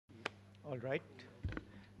All right.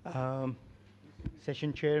 Um,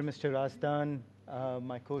 Session Chair, Mr. Rasdan,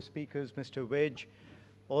 my co-speakers, Mr. Widge,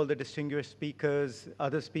 all the distinguished speakers,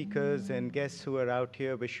 other speakers, and guests who are out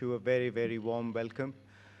here, wish you a very, very warm welcome.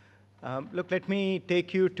 Look, let me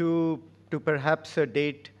take you to perhaps a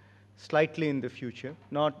date slightly in the future,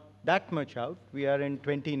 not that much out. We are in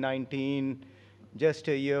 2019, just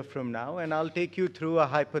a year from now, and I'll take you through a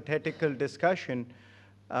hypothetical discussion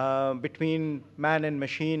between man and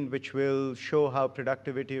machine, which will show how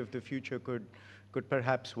productivity of the future could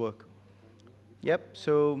perhaps work. Yep,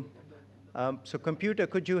 so computer,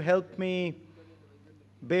 could you help me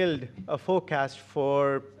build a forecast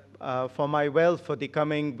for my well for the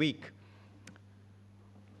coming week?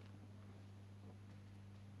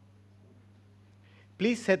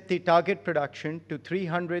 Please set the target production to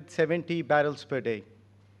 370 barrels per day.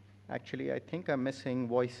 Actually, I think I'm missing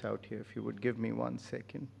voice out here. If you would give me 1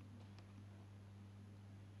 second.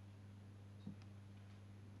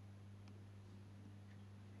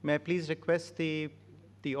 May I please request the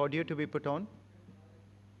audio to be put on?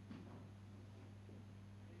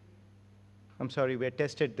 I'm sorry, we had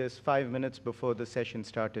tested this 5 minutes before the session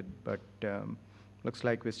started, but looks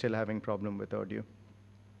like we're still having problem with audio.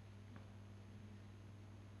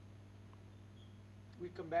 We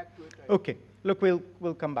come back to it. Okay. Look,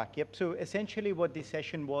 we'll come back. Yep. So essentially what the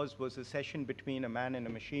session was a session between a man and a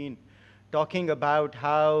machine talking about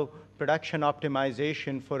how production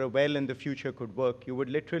optimization for a well in the future could work. You would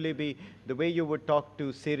literally be, the way you would talk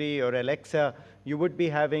to Siri or Alexa, you would be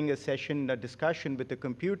having a discussion with the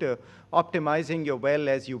computer, optimizing your well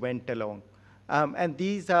as you went along. And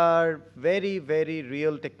these are very, very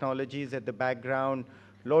real technologies at the background.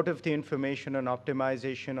 A lot of the information on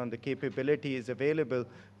optimization on the capability is available,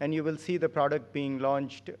 and you will see the product being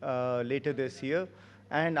launched later this year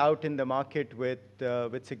and out in the market with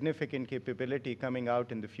significant capability coming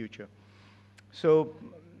out in the future. So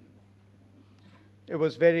it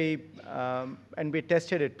was very, and we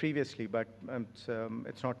tested it previously, but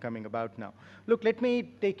it's not coming about now. Look, let me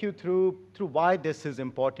take you through why this is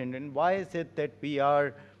important and why is it that we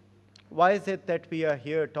are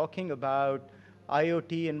here talking about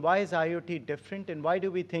IoT, and why is IoT different, and why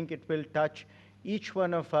do we think it will touch each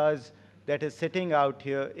one of us that is sitting out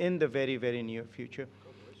here in the very, very near future.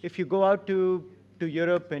 If you go out to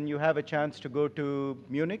Europe and you have a chance to go to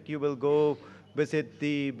Munich, you will go visit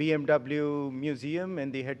the BMW museum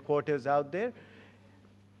and the headquarters out there.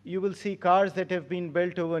 You will see cars that have been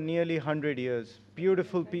built over nearly 100 years,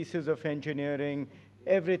 beautiful pieces of engineering,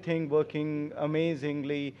 everything working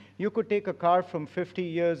amazingly. You could take a car from 50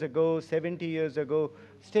 years ago, 70 years ago,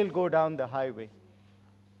 still go down the highway.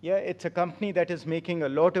 Yeah, it's a company that is making a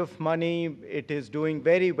lot of money. It is doing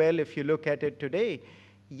very well if you look at it today.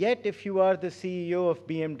 Yet, if you are the CEO of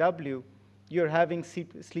BMW, you're having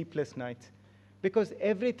sleepless nights. Because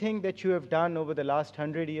everything that you have done over the last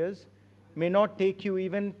 100 years may not take you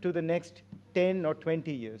even to the next 10 or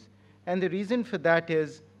 20 years. And the reason for that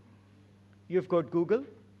is you've got Google,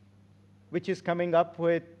 which is coming up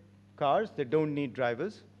with cars that don't need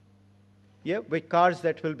drivers. Yeah, with cars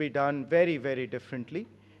that will be done very, very differently.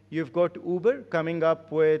 You've got Uber coming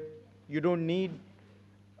up with, you don't need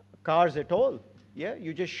cars at all. Yeah,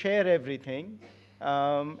 you just share everything.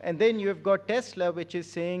 And then you've got Tesla, which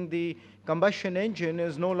is saying the combustion engine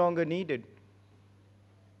is no longer needed.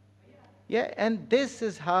 Yeah, and this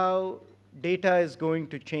is how data is going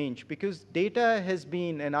to change, because data has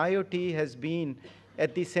been, and IoT has been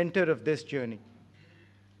at the center of this journey.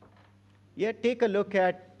 Yeah, take a look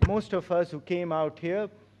at most of us who came out here,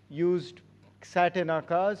 sat in our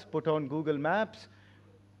cars, put on Google Maps.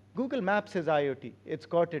 Google Maps is IoT. It's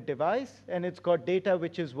got a device, and it's got data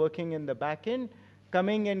which is working in the back end,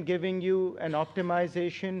 coming and giving you an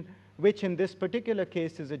optimization, which in this particular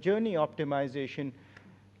case is a journey optimization.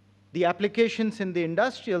 The applications in the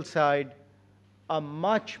industrial side are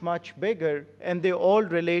much, much bigger, and they all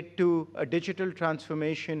relate to a digital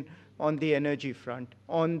transformation on the energy front,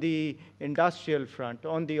 on the industrial front,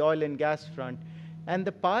 on the oil and gas front. And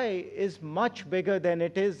the pie is much bigger than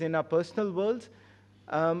it is in our personal worlds,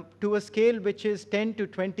 to a scale which is 10 to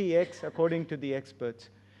 20x, according to the experts.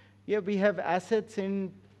 Yeah, we have assets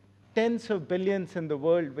in tens of billions in the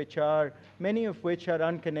world, many of which are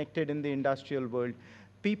unconnected in the industrial world.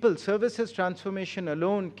 People, services transformation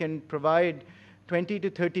alone can provide $20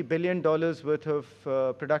 to $30 billion worth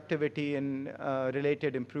of productivity and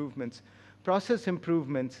related improvements, process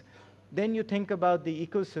improvements. Then you think about the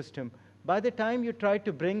ecosystem. By the time you try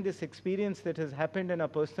to bring this experience that has happened in our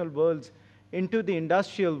personal worlds into the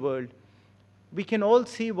industrial world, we can all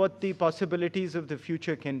see what the possibilities of the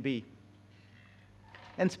future can be.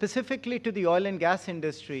 And specifically to the oil and gas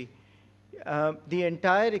industry, the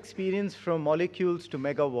entire experience from molecules to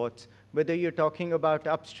megawatts, whether you're talking about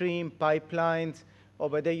upstream pipelines or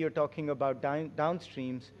whether you're talking about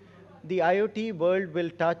downstreams, the IoT world will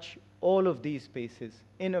touch all of these spaces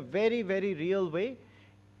in a very, very real way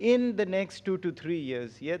in the next 2 to 3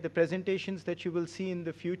 years. Yeah, the presentations that you will see in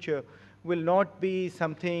the future will not be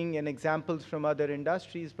something and examples from other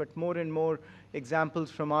industries, but more and more examples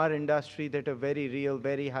from our industry that are very real,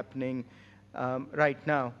 very happening right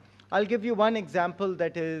now. I'll give you one example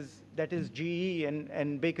that is GE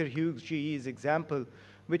and Baker Hughes GE's example,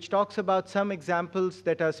 which talks about some examples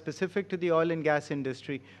that are specific to the oil and gas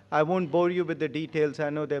industry. I won't bore you with the details. I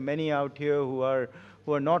know there are many out here who are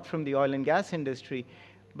not from the oil and gas industry.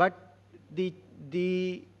 But the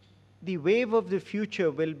wave of the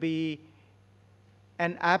future will be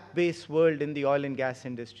an app-based world in the oil and gas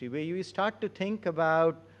industry, where you start to think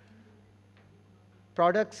about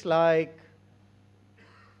products like,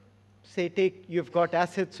 say, you've got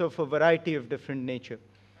assets of a variety of different nature.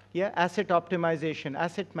 Yeah, asset optimization,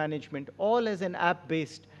 asset management, all as an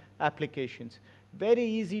app-based applications. Very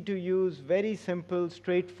easy to use, very simple,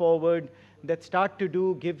 straightforward, that start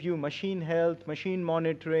to give you machine health, machine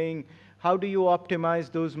monitoring, how do you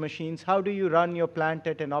optimize those machines, how do you run your plant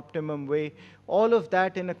at an optimum way, all of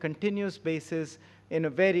that in a continuous basis in a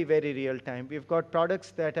very, very real time. We've got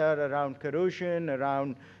products that are around corrosion,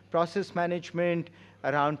 around process management,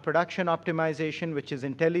 around production optimization, which is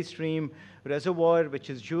IntelliStream, Reservoir, which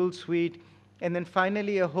is Joule Suite, and then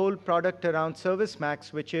finally a whole product around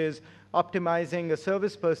ServiceMax, which is optimizing a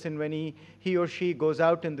service person when he or she goes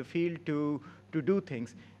out in the field to do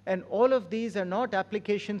things. And all of these are not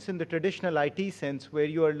applications in the traditional IT sense where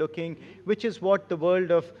you are looking, which is what the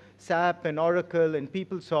world of SAP and Oracle and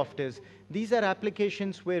PeopleSoft is. These are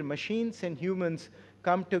applications where machines and humans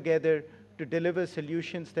come together to deliver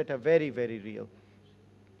solutions that are very, very real.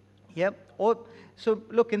 Yep. So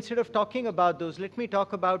look, instead of talking about those, let me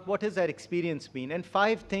talk about what has our experience been. And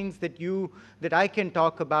 5 things that I can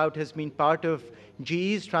talk about has been part of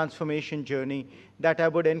GE's transformation journey that I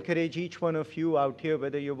would encourage each one of you out here,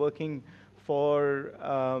 whether you're working for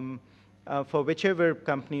whichever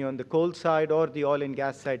company on the coal side or the oil and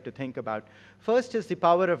gas side, to think about. First is the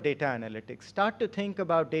power of data analytics. Start to think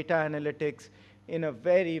about data analytics in a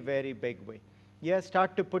very, very big way. Yeah,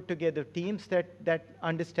 start to put together teams that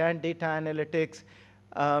understand data analytics.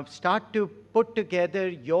 Start to put together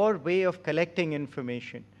your way of collecting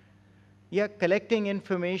information. Yeah, collecting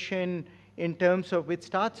information in terms of which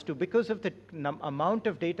starts to, because of the amount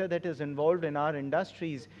of data that is involved in our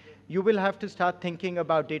industries, you will have to start thinking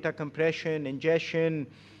about data compression, ingestion,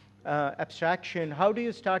 abstraction. How do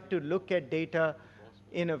you start to look at data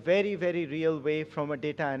in a very, very real way from a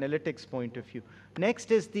data analytics point of view?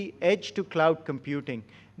 Next is the edge to cloud computing.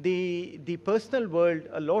 The personal world,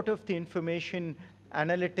 a lot of the information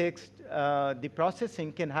analytics, the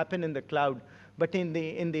processing can happen in the cloud. But in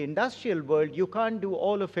the industrial world, you can't do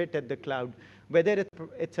all of it at the cloud. Whether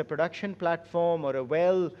it's a production platform or a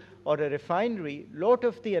well or a refinery, a lot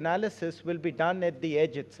of the analysis will be done at the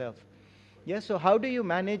edge itself. Yeah, so how do you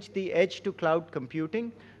manage the edge to cloud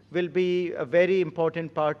computing will be a very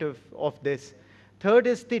important part of this. Third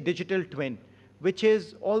is the digital twin, which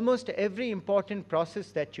is almost every important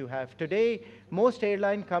process that you have. Today, most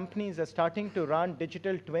airline companies are starting to run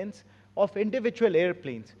digital twins of individual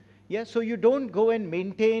airplanes. Yeah, so you don't go and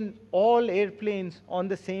maintain all airplanes on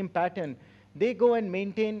the same pattern. They go and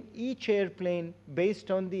maintain each airplane based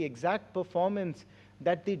on the exact performance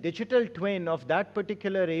that the digital twin of that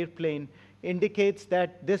particular airplane indicates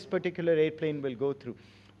that this particular airplane will go through.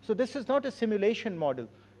 So this is not a simulation model.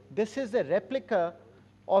 This is a replica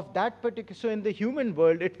of that particular, so in the human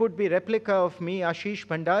world, it would be replica of me, Ashish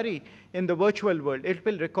Bhandari, in the virtual world. It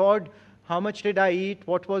will record how much did I eat,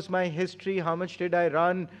 what was my history, how much did I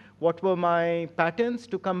run, what were my patterns,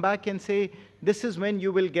 to come back and say, this is when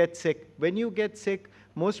you will get sick. When you get sick,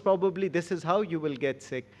 most probably this is how you will get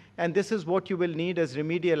sick. And this is what you will need as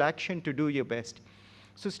remedial action to do your best.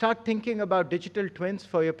 So start thinking about digital twins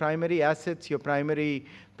for your primary assets, your primary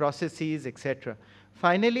processes, etc.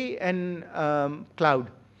 Finally, and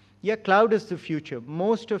cloud. Yeah, cloud is the future.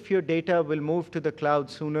 Most of your data will move to the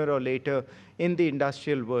cloud sooner or later in the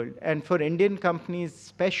industrial world. And for Indian companies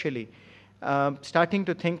especially, starting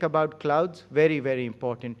to think about clouds, very, very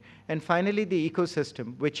important. And finally, the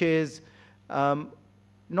ecosystem, which is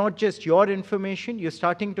not just your information, you're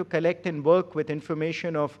starting to collect and work with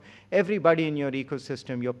information of everybody in your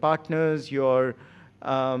ecosystem, your partners, your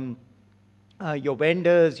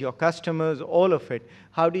vendors, your customers, all of it.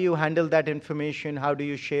 How do you handle that information? How do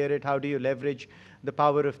you share it? How do you leverage the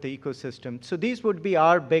power of the ecosystem? So these would be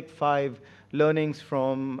our big 5 learnings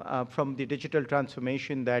from the digital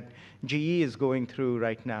transformation that GE is going through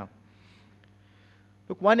right now.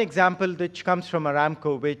 Look, one example which comes from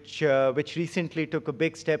Aramco, which recently took a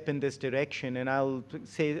big step in this direction, and I'll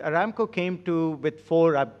say Aramco came with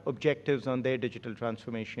four objectives on their digital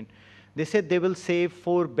transformation. They said they will save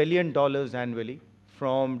 $4 billion annually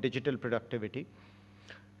from digital productivity.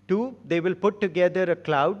 Two, they will put together a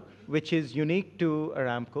cloud which is unique to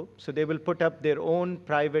Aramco. So they will put up their own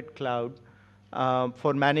private cloud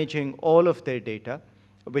for managing all of their data,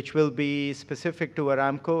 which will be specific to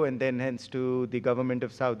Aramco and then hence to the government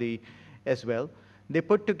of Saudi as well. They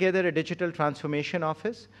put together a digital transformation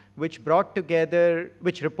office, which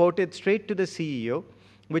reported straight to the CEO,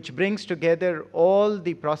 which brings together all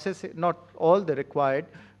the process, not all the required,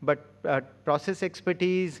 but process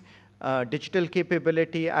expertise, digital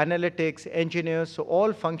capability, analytics, engineers, so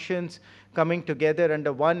all functions coming together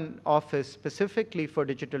under one office specifically for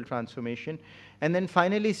digital transformation. And then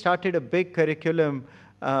finally started a big curriculum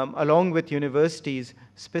along with universities,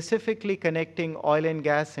 specifically connecting oil and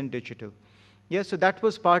gas and digital. Yeah, so that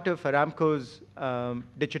was part of Aramco's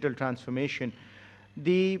digital transformation.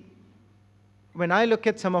 When I look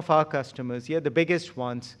at some of our customers, yeah, the biggest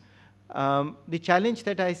ones, the challenge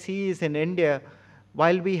that I see is in India,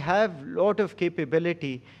 while we have a lot of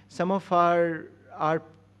capability, some of our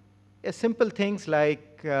simple things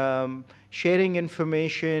like sharing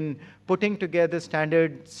information, putting together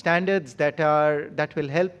standards that will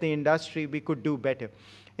help the industry, we could do better.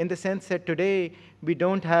 In the sense that today, we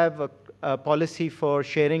don't have a policy for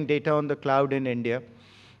sharing data on the cloud in India.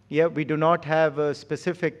 Yeah, we do not have a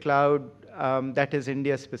specific cloud that is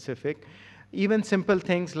India specific. Even simple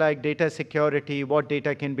things like data security, what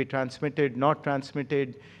data can be transmitted, not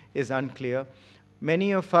transmitted, is unclear.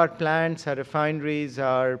 Many of our plants, our refineries,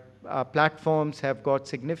 our platforms have got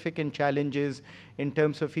significant challenges in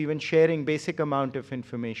terms of even sharing basic amount of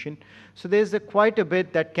information. So there's quite a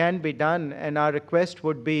bit that can be done, and our request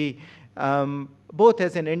would be, both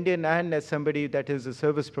as an Indian and as somebody that is a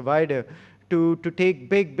service provider, to take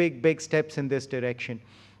big steps in this direction.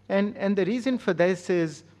 And the reason for this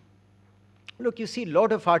is, look, you see a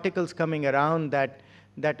lot of articles coming around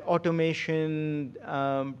that automation,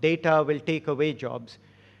 data will take away jobs.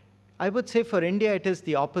 I would say for India, it is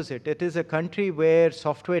the opposite. It is a country where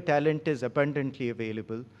software talent is abundantly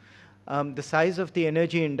available. The size of the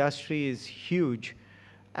energy industry is huge,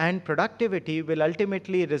 and productivity will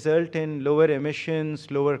ultimately result in lower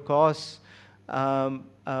emissions, lower costs,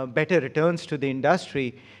 better returns to the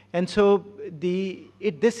industry. And so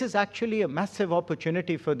this is actually a massive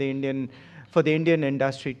opportunity for the Indian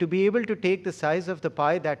industry to be able to take the size of the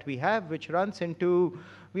pie that we have, which runs into,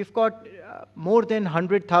 we've got more than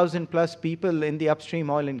 100,000 plus people in the upstream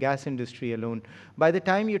oil and gas industry alone. By the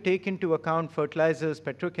time you take into account fertilizers,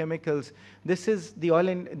 petrochemicals, this is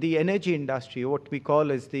the energy industry, what we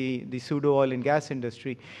call as the pseudo oil and gas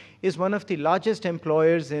industry, is one of the largest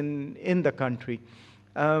employers in the country.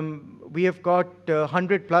 We have got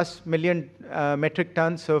 100 plus million metric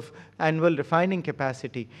tons of annual refining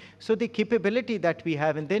capacity. So the capability that we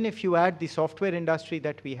have, and then if you add the software industry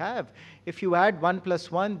that we have, if you add 1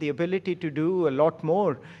 + 1, the ability to do a lot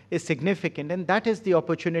more is significant. And that is the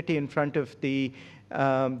opportunity in front of the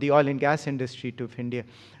oil and gas industry of India.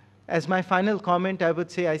 As my final comment, I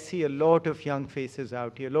would say I see a lot of young faces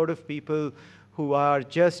out here, a lot of people who are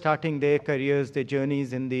just starting their careers, their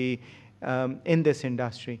journeys in this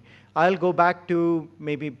industry. I'll go back to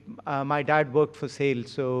maybe my dad worked for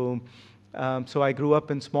sales, so I grew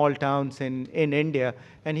up in small towns in India,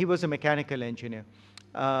 and he was a mechanical engineer,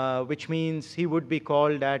 which means he would be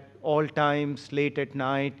called at all times, late at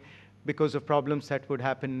night, because of problems that would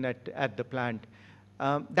happen at the plant.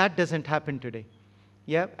 That doesn't happen today.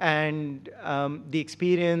 Yeah, and the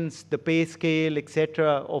experience, the pay scale,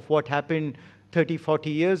 etc., of what happened 30, 40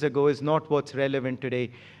 years ago is not what's relevant today.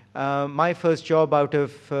 My first job out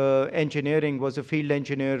of engineering was a field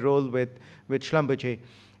engineer role with Schlumberger.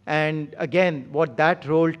 And again, what that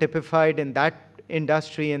role typified in that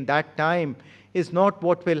industry in that time is not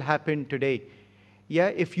what will happen today. Yeah,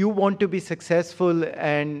 if you want to be successful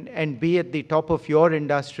and be at the top of your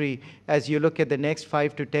industry as you look at the next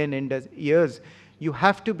 5 to 10 years, you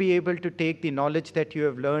have to be able to take the knowledge that you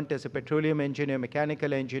have learned as a petroleum engineer,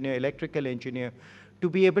 mechanical engineer, electrical engineer, to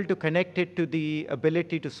be able to connect it to the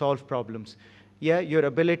ability to solve problems. Yeah, your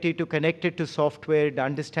ability to connect it to software, to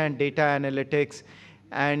understand data analytics,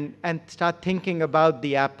 and start thinking about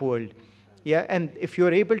the app world. Yeah, and if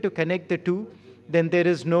you're able to connect the two, then there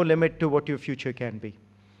is no limit to what your future can be.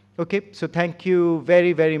 Okay, so thank you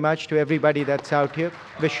very, very much to everybody that's out here.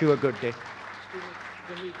 Wish you a good day.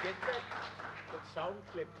 Can we get that sound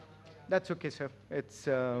clip? That's okay, sir. It's.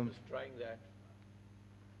 I'm just trying that.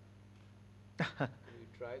 Can you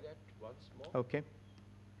try that once more? Okay.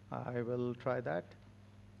 I will try that.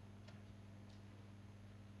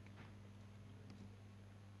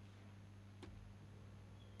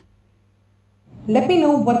 Let me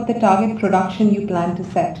know what the target production you plan to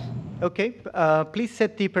set. Okay. Please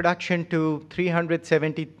set the production to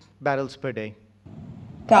 370 barrels per day.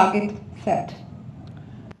 Target set.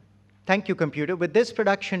 Thank you, computer. With this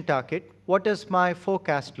production target, what does my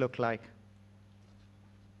forecast look like?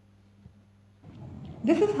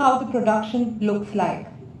 This is how the production looks like.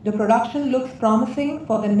 The production looks promising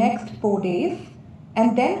for the next 4 days,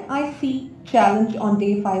 and then I see challenge on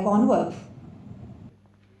day 5 onwards.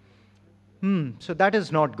 So that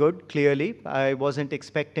is not good, clearly. I wasn't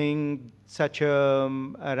expecting such a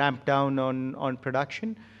ramp down on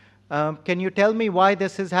production. Can you tell me why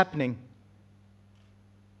this is happening?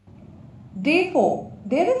 Day 4,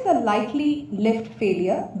 there is a likely lift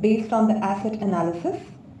failure based on the asset analysis.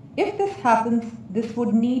 If this happens, this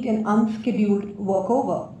would need an unscheduled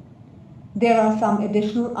workover. There are some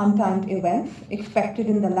additional untimed events expected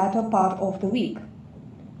in the latter part of the week.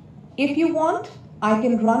 If you want, I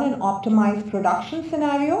can run an optimized production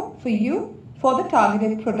scenario for you for the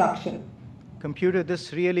targeted production. Computer,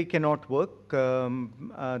 this really cannot work.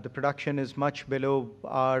 The production is much below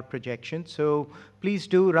our projection. So please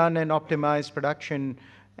do run an optimized production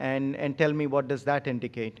and tell me what does that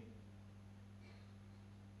indicate.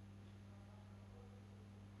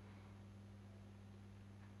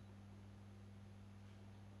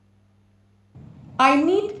 I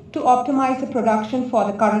need to optimize the production for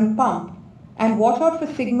the current pump and watch out for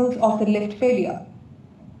signals of the lift failure.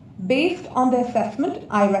 Based on the assessment,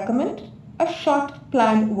 I recommend a short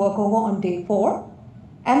planned workover on day 4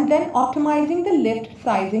 and then optimizing the lift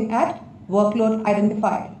sizing at workload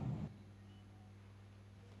identified.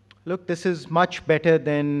 Look, this is much better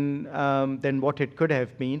than what it could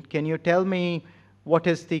have been. Can you tell me what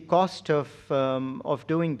is the cost of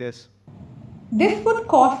doing this? This would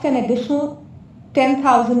cost an additional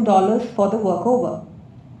 $10,000 for the workover.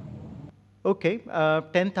 Okay,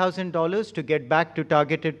 $10,000 to get back to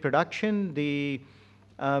targeted production. The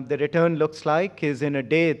return looks like is in a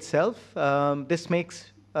day itself. This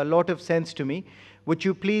makes a lot of sense to me. Would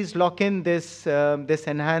you please lock in this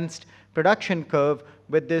enhanced production curve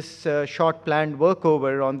with this short planned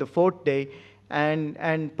workover on the 4th day,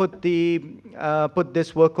 and put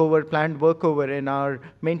this planned workover in our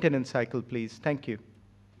maintenance cycle, please? Thank you.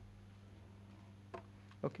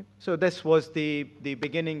 Okay, so this was the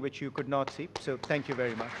beginning which you could not see. So thank you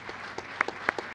very much.